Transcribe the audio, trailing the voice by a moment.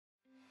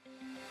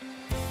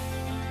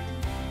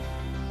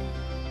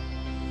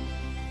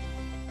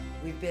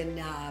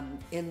been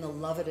in the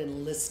love it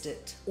and list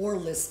it or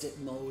list it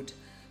mode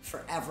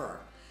forever.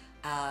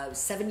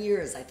 7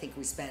 years I think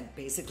we spent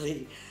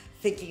basically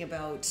thinking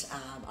about,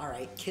 all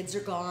right, kids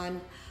are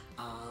gone,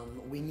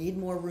 we need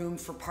more room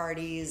for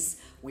parties,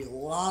 we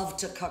love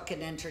to cook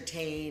and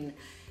entertain,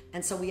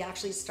 and so we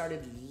actually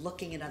started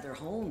looking at other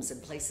homes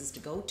and places to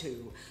go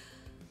to.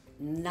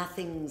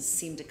 Nothing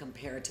seemed to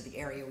compare to the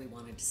area we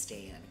wanted to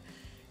stay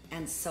in.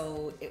 And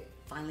so it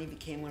finally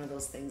became one of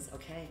those things,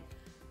 okay,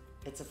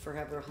 it's a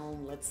forever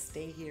home, let's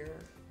stay here.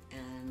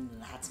 And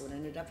that's what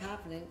ended up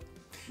happening.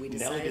 We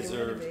decided Nellie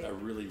deserved to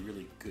renovate. a really,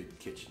 really good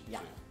kitchen Yeah.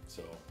 too.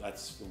 So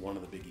that's one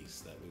of the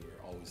biggies that we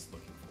were always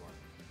looking for.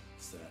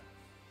 Is that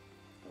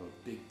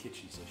a big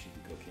kitchen so she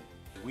can cook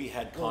in. We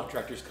had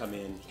contractors come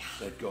in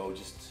that go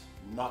just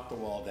knock the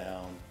wall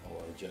down,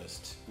 or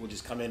we'll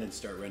just come in and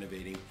start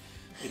renovating.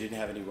 They didn't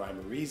have any rhyme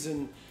or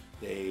reason.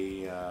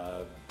 They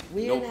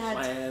no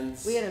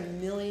plans. We had a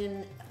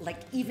million, like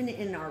even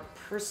in our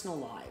personal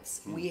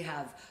lives, we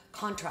have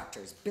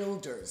contractors,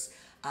 builders,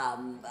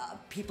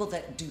 people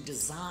that do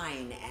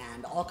design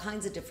and all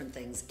kinds of different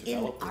things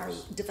in our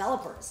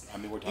developers. I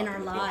mean, we're talking in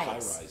our about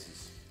lives.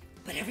 high-rises.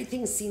 But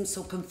everything seemed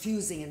so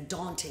confusing and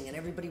daunting, and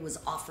everybody was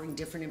offering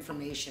different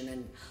information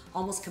and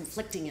almost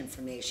conflicting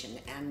information.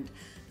 And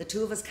the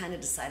two of us kind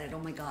of decided, oh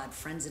my God,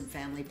 friends and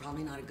family,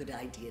 probably not a good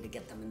idea to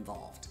get them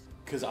involved.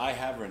 Because I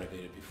have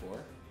renovated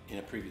before in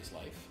a previous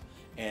life,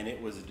 and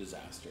it was a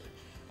disaster.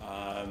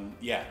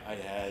 Yeah,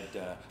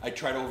 I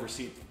tried to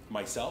oversee it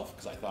myself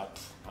because I thought,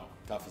 how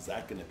tough is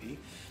that going to be?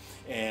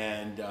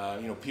 And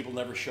you know, people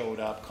never showed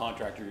up.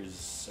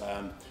 Contractors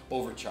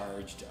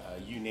overcharged,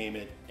 you name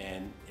it,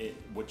 and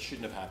what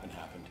shouldn't have happened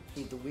happened.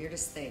 The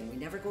weirdest thing, we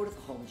never go to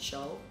the home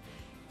show,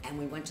 and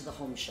we went to the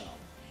home show,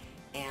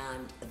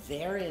 and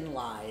therein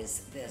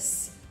lies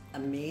this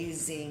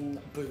amazing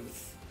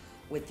booth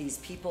with these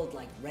people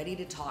like ready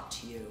to talk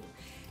to you,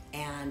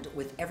 and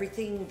with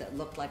everything that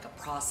looked like a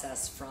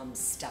process from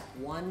step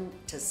one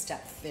to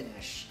step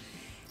finish.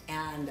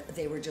 And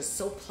they were just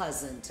so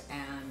pleasant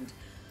and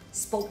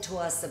spoke to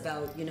us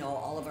about, you know,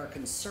 all of our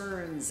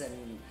concerns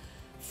and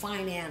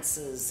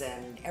finances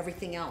and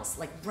everything else,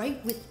 like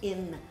right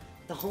within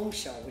the home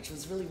show, which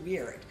was really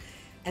weird.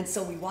 And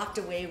so we walked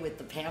away with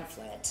the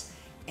pamphlet,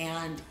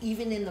 and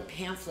even in the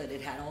pamphlet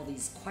it had all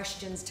these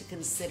questions to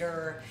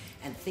consider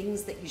and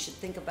things that you should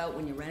think about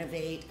when you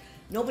renovate.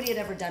 Nobody had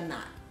ever done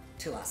that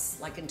to us,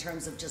 like in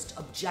terms of just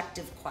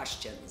objective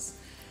questions.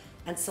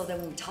 And so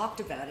then we talked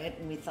about it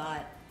and we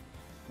thought,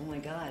 oh my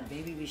God,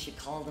 maybe we should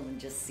call them and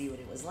just see what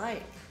it was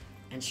like.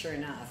 And sure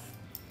enough,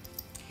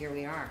 here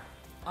we are.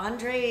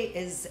 Andre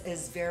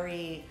is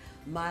very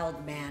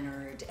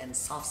mild-mannered and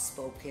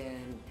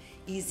soft-spoken,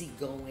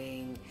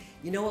 easygoing.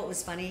 You know what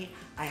was funny?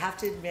 I have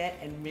to admit,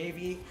 and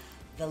maybe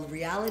the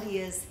reality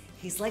is,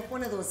 he's like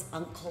one of those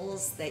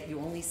uncles that you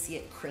only see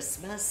at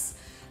Christmas,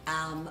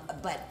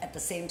 but at the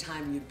same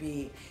time, you'd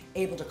be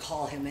able to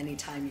call him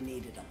anytime you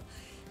needed him.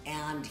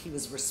 And he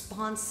was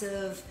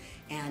responsive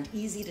and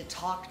easy to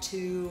talk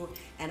to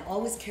and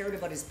always cared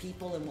about his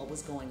people and what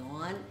was going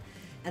on.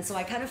 And so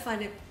I kind of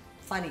find it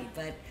funny,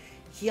 but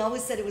he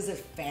always said it was a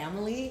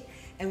family,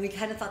 and we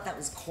kind of thought that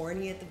was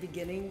corny at the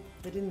beginning,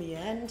 but in the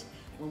end,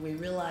 when we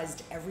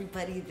realized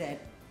everybody that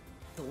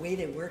the way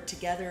they work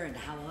together and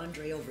how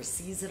Andre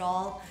oversees it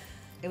all,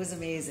 it was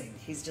amazing.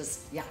 He's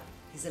just, yeah,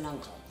 he's an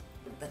uncle.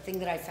 The thing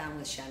that I found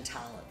with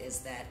Chantal is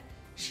that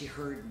she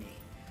heard me.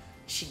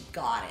 She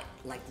got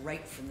it, like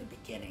right from the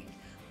beginning.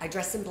 I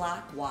dress in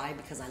black, why?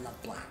 Because I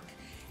love black.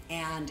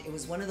 And it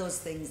was one of those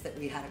things that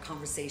we had a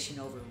conversation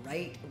over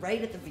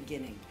right at the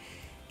beginning.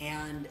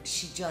 And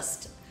she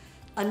just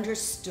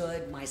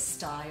understood my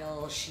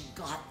style. She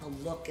got the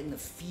look and the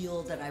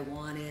feel that I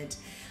wanted.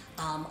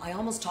 I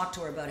almost talked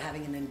to her about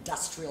having an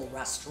industrial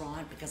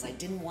restaurant because I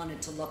didn't want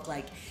it to look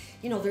like,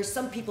 you know, there's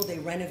some people, they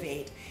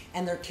renovate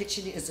and their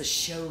kitchen is a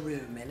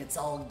showroom and it's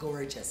all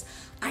gorgeous.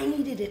 I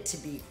needed it to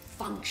be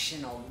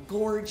functional,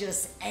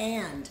 gorgeous,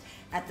 and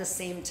at the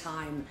same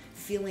time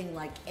feeling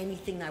like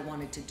anything I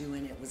wanted to do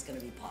in it was going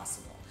to be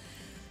possible.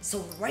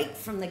 So right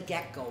from the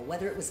get-go,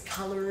 whether it was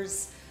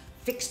colors,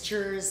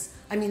 fixtures,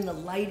 I mean the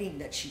lighting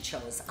that she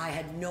chose, I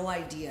had no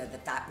idea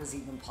that that was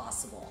even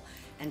possible.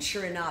 And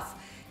sure enough,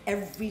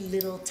 every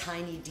little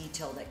tiny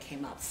detail that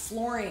came up.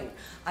 Flooring,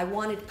 I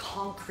wanted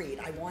concrete,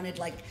 I wanted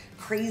like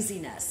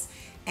craziness.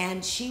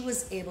 And she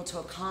was able to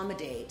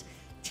accommodate,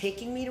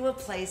 taking me to a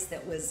place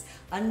that was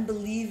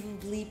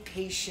unbelievably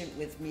patient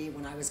with me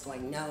when I was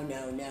going, no,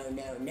 no, no,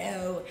 no,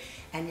 no.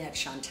 And yet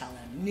Chantal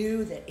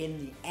knew that in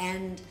the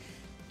end,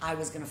 I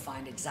was gonna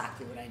find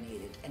exactly what I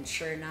needed. And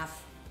sure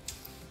enough,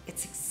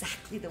 it's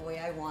exactly the way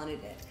I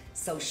wanted it.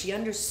 So she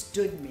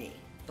understood me,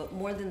 but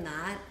more than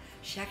that,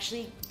 she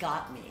actually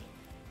got me.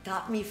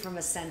 Got me from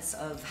a sense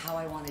of how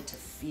I wanted to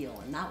feel,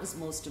 and that was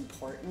most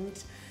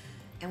important.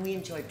 And we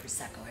enjoyed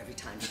Prosecco every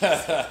time she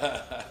was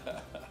here.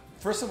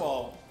 First of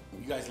all,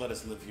 you guys let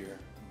us live here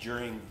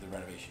during the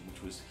renovation,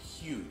 which was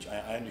huge.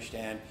 I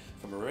understand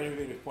from a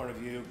renovator's point of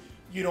view,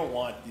 you don't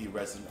want the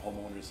resident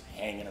homeowners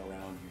hanging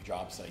around your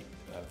job site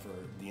for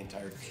the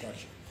entire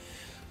construction.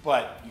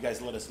 but you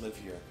guys let us live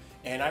here.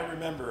 And I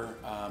remember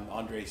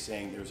Andre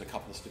saying there was a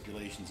couple of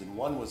stipulations, and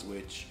one was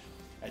which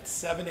at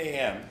 7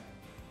 a.m.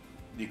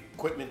 the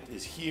equipment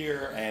is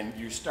here and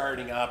you're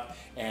starting up,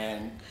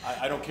 and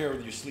I don't care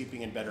whether you're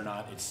sleeping in bed or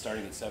not, it's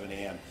starting at 7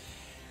 a.m.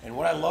 And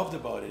what I loved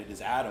about it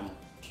is Adam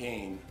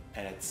came,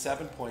 and at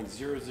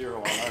 7:00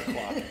 on our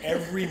clock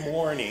every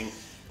morning,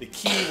 the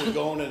key would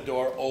go in the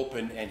door,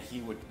 open, and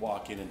he would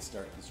walk in and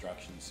start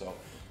construction. So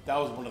that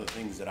was one of the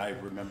things that I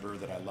remember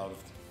that I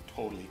loved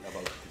totally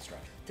about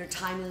construction. Their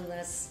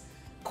timeliness,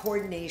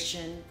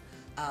 coordination,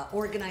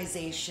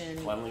 organization.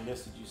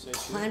 Cleanliness, did you say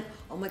too?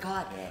 Oh my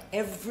God. Yeah.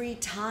 Every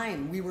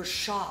time we were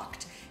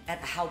shocked at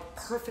how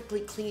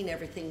perfectly clean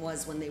everything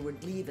was when they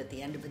would leave at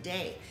the end of the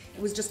day.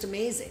 It was just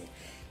amazing.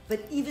 But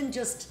even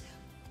just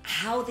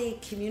how they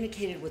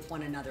communicated with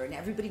one another, and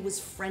everybody was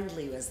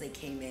friendly as they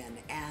came in,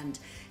 and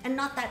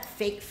not that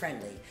fake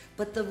friendly,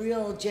 but the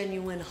real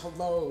genuine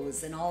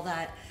hellos and all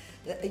that,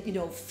 you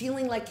know,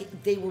 feeling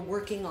like they were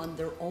working on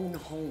their own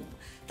home.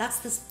 That's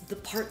the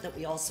part that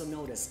we also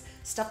noticed,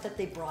 stuff that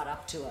they brought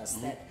up to us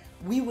that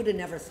we would have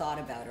never thought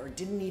about or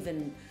didn't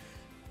even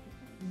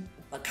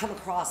come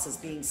across as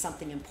being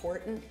something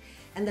important,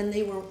 and then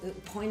they were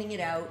pointing it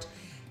out.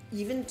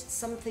 Even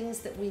some things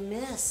that we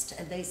missed,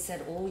 and they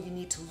said, oh, you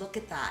need to look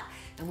at that.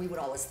 And we would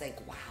always think,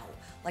 wow,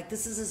 like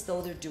this is as though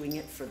they're doing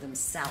it for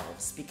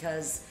themselves,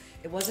 because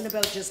it wasn't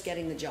about just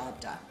getting the job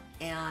done.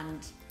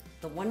 And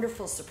the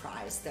wonderful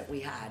surprise that we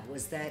had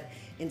was that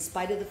in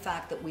spite of the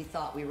fact that we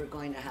thought we were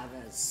going to have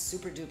a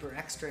super duper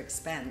extra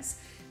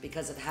expense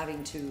because of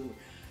having to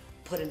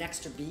put an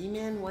extra beam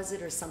in, was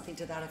it, or something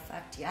to that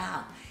effect?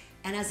 Yeah.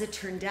 And as it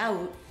turned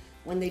out,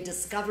 when they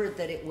discovered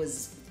that it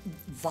was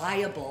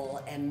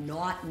viable and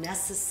not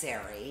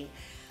necessary,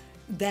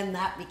 then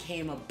that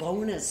became a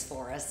bonus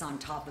for us on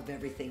top of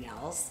everything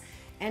else.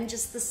 And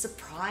just the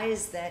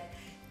surprise that,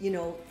 you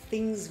know,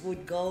 things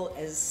would go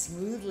as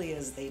smoothly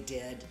as they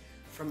did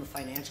from a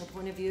financial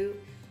point of view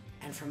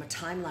and from a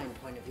timeline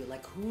point of view.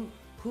 Like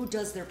who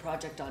does their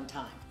project on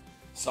time?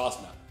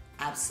 Sauce Nut.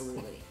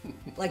 Absolutely.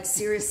 Like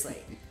seriously,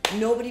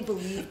 nobody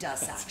believed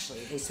us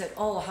actually. They said,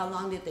 oh, how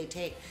long did they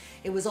take?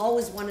 It was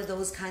always one of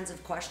those kinds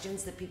of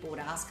questions that people would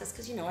ask us,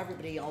 because you know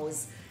everybody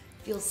always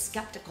feels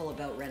skeptical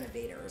about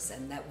renovators,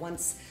 and that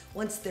once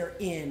they're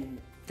in,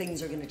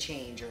 things are going to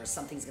change or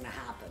something's going to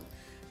happen.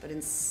 But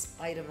in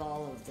spite of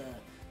all of the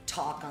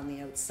talk on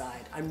the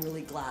outside, I'm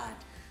really glad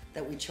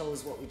that we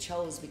chose what we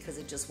chose, because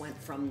it just went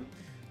from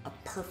a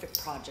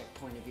perfect project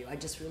point of view. I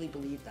just really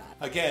believe that.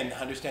 Again,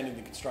 understanding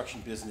the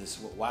construction business,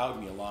 what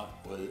wowed me a lot,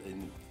 was,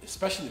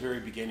 especially in the very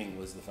beginning,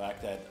 was the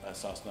fact that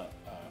Sauce Nut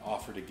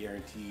offered a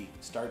guaranteed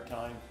start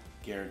time,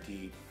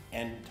 guaranteed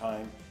end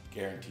time,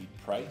 guaranteed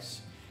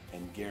price,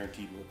 and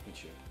guaranteed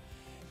workmanship.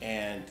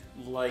 And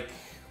like,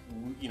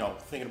 you know,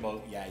 thinking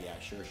about, yeah,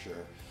 sure,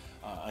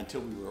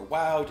 until we were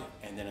wowed,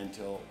 and then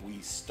until we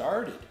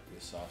started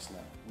with Sauce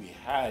Nut, we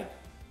had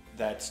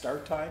that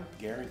start time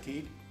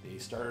guaranteed. They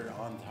started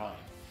on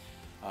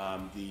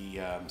time. The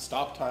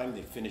stop time,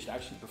 they finished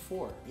actually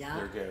before.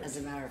 Yeah, as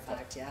a matter of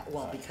fact, yeah.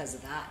 Well, because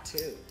of that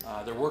too.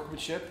 Their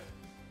workmanship,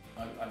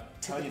 I'm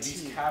telling you,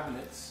 these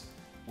cabinets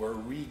were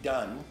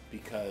redone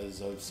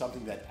because of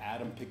something that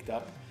Adam picked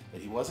up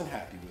that he wasn't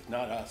happy with.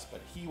 Not us,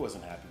 but he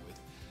wasn't happy with.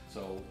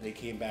 So they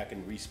came back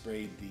and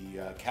resprayed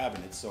the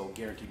cabinets, so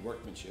guaranteed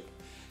workmanship,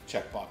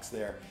 checkbox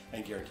there,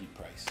 and guaranteed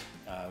price.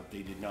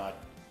 They did not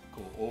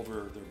go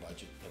over their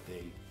budget that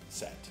they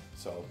set.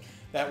 So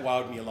that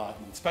wowed me a lot,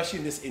 and especially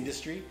in this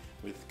industry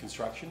with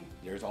construction,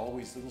 there's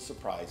always little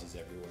surprises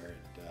everywhere.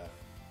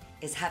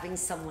 Is having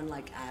someone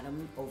like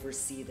Adam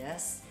oversee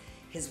this,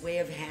 his way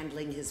of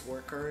handling his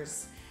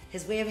workers,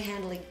 his way of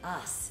handling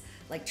us,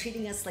 like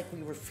treating us like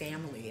we were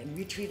family, and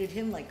we treated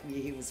him like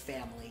he was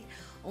family,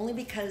 only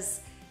because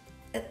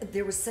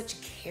there was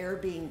such care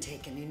being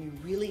taken, and you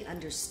really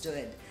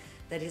understood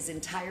that his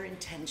entire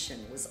intention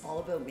was all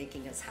about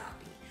making us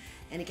happy.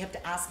 And he kept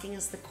asking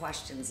us the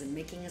questions and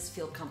making us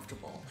feel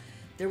comfortable.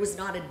 There was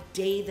not a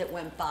day that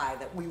went by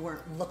that we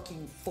weren't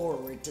looking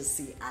forward to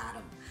see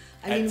Adam.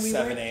 At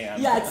 7 a.m.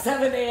 Yeah, at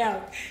 7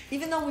 a.m.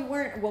 Even though we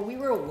weren't, well, we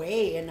were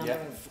away a number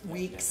of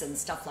weeks and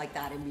stuff like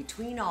that in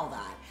between all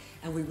that.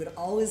 And we would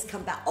always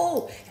come back.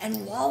 Oh,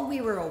 and while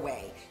we were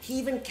away, he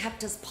even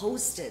kept us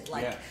posted,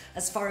 like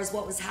as far as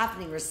what was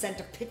happening, or sent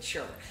a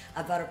picture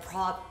about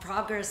a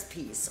progress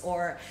piece,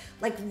 or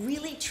like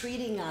really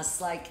treating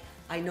us like,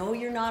 I know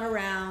you're not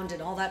around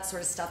and all that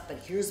sort of stuff, but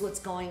here's what's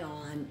going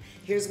on,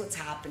 here's what's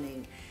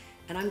happening.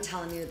 And I'm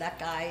telling you, that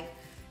guy,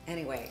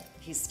 anyway,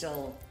 he's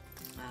still...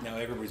 now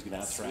everybody's going to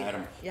ask for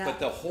Adam. Yeah. But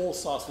the whole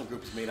Sauce Nut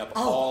group is made up of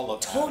all of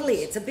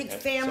totally. Adams. It's a big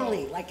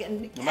family. So, like,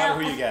 and, no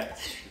matter who you get.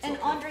 And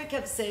okay. Andre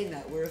kept saying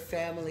that, we're a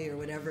family or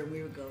whatever, and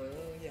we would go,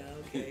 oh yeah,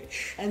 okay.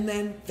 And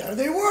then there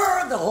they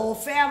were, the whole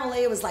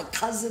family. It was like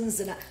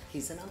cousins, and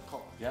he's an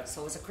uncle. Yeah.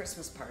 So it was a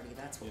Christmas party.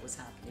 That's what was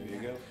happening. There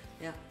you go.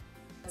 Yeah.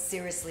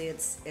 Seriously,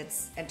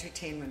 it's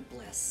entertainment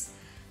bliss.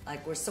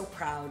 Like, we're so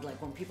proud.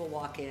 Like, when people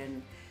walk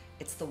in,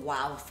 it's the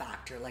wow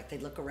factor. Like, they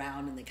look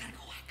around and they kind of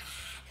go, oh my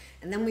God.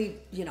 And then we,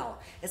 you know,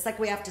 it's like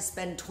we have to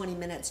spend 20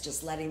 minutes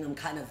just letting them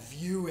kind of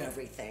view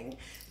everything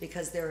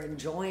because they're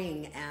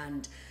enjoying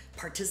and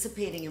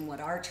participating in what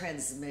our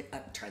transition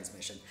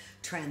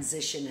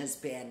has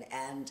been.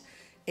 And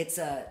it's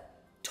a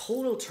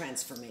total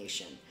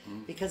transformation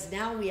because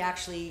now we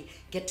actually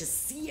get to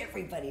see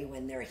everybody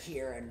when they're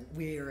here, and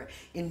we're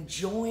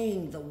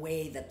enjoying the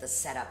way that the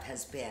setup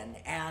has been,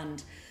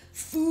 and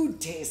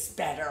food tastes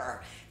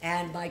better,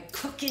 and my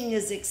cooking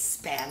is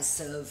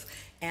expansive,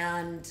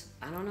 and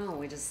I don't know,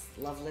 we just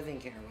love living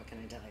here. What can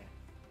I tell you?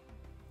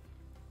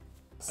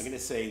 I'm gonna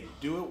say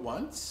do it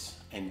once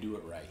and do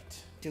it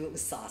right. Do it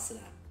with sauce in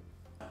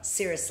it.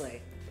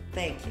 Seriously,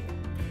 thank you.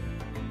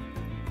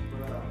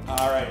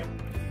 All right.